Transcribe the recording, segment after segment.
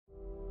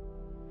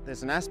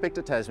There's an aspect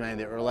of Tasmania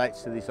that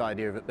relates to this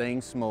idea of it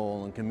being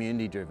small and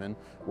community driven,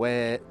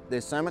 where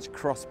there's so much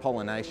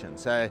cross-pollination.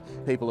 So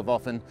people have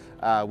often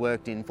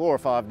worked in 4 or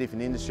 5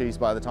 different industries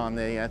by the time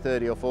they're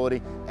 30 or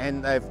 40,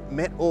 and they've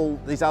met all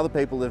these other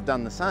people that have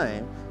done the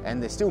same,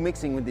 and they're still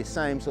mixing with this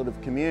same sort of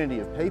community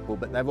of people,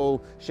 but they've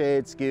all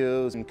shared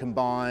skills and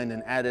combined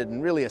and added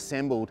and really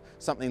assembled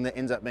something that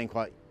ends up being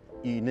quite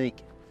unique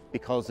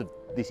because of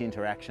this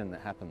interaction that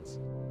happens.